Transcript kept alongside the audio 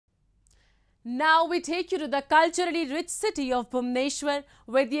Now we take you to the culturally rich city of Bhubaneswar,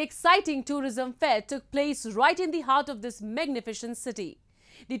 where the exciting tourism fair took place right in the heart of this magnificent city.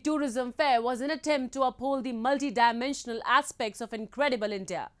 The tourism fair was an attempt to uphold the multi-dimensional aspects of incredible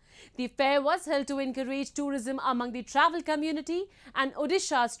India. The fair was held to encourage tourism among the travel community and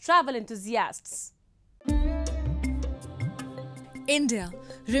Odisha's travel enthusiasts. India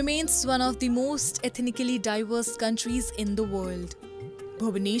remains one of the most ethnically diverse countries in the world.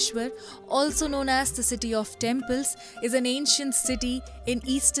 Bhubaneswar, also known as the City of Temples, is an ancient city in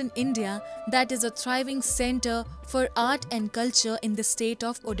eastern India that is a thriving center for art and culture in the state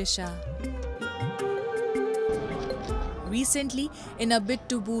of Odisha. Recently, in a bid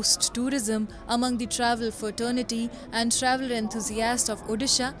to boost tourism among the travel fraternity and traveler enthusiasts of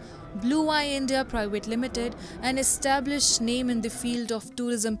Odisha, Blue Eye India Private Limited, an established name in the field of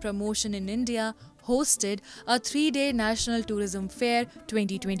tourism promotion in India, hosted a 3-day National Tourism Fair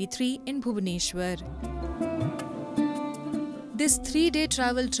 2023 in Bhubaneswar. This 3-day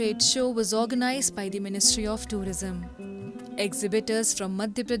travel trade show was organized by the Ministry of Tourism. Exhibitors from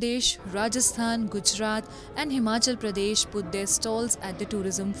Madhya Pradesh, Rajasthan, Gujarat and Himachal Pradesh put their stalls at the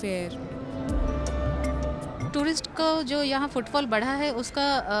tourism fair. Tourist को जो यहाँ footfall बढ़ा है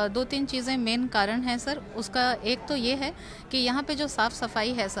उसका 2-3 चीज़ें main कारण हैं sir. उसका एक तो ये है कि यहाँ पे जो साफ़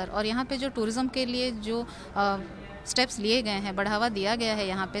सफाई है सर, और यहाँ पे जो टूरिज़्म के लिए जो स्टेप्स लिए गए हैं, बढ़ावा दिया गया है,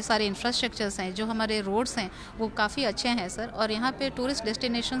 यहाँ पे सारे इंफ्रास्ट्रक्चर्स हैं, जो हमारे रोड्स हैं वो काफ़ी अच्छे हैं सर। और यहाँ पे टूरिस्ट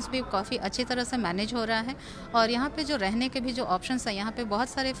डेस्टिनेशंस भी काफ़ी अच्छी तरह से मैनेज हो रहा है। और यहाँ पे जो रहने के भी जो ऑप्शंस हैं, यहाँ पे बहुत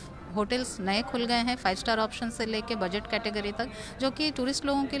सारे होटल्स नए खुल गए हैं, 5 स्टार ऑप्शन से लेके बजट कैटेगरी तक, जो कि टूरिस्ट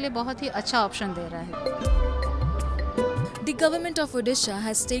लोगों के लिए बहुत ही अच्छा ऑप्शन दे रहा है। The government of Odisha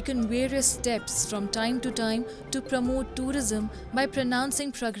has taken various steps from time to time to promote tourism by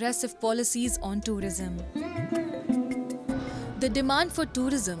pronouncing progressive policies on tourism. The demand for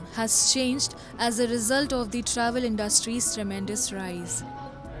tourism has changed as a result of the travel industry's tremendous rise.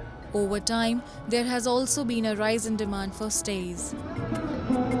 Over time, there has also been a rise in demand for stays.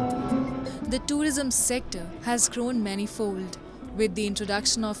 The tourism sector has grown manifold with the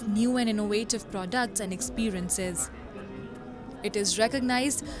introduction of new and innovative products and experiences. It is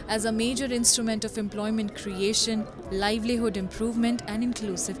recognized as a major instrument of employment creation, livelihood improvement and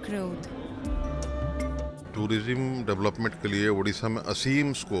inclusive growth. Tourism development के लिए ओडिशा में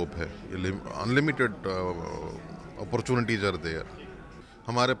असीम scope है, unlimited opportunities are there.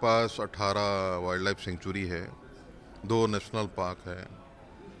 हमारे पास 18 wild life sanctuary है, 2 national park है,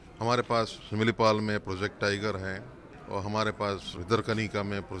 हमारे पास सिमिलीपाल में project tiger है, और हमारे पास भितरकनिका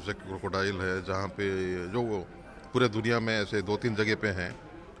में प्रोजेक्ट क्रोकोडाइल है, जहाँ पे जो पूरे दुनिया में ऐसे 2-3 जगह पे हैं,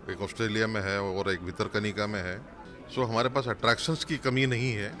 एक ऑस्ट्रेलिया में है और एक भितरकनिका में है। सो हमारे पास अट्रैक्शंस की कमी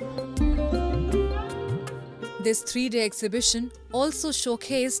नहीं है। This 3-day exhibition also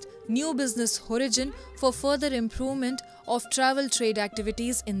showcased new business horizon for further improvement of travel trade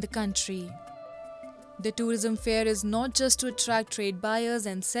activities in the country. The tourism fair is not just to attract trade buyers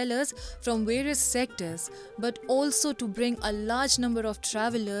and sellers from various sectors, but also to bring a large number of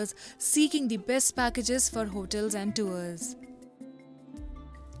travelers seeking the best packages for hotels and tours.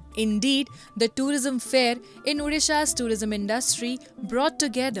 Indeed, the tourism fair in Odisha's tourism industry brought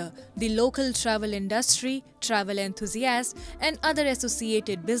together the local travel industry, travel enthusiasts and other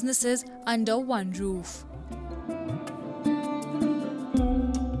associated businesses under one roof.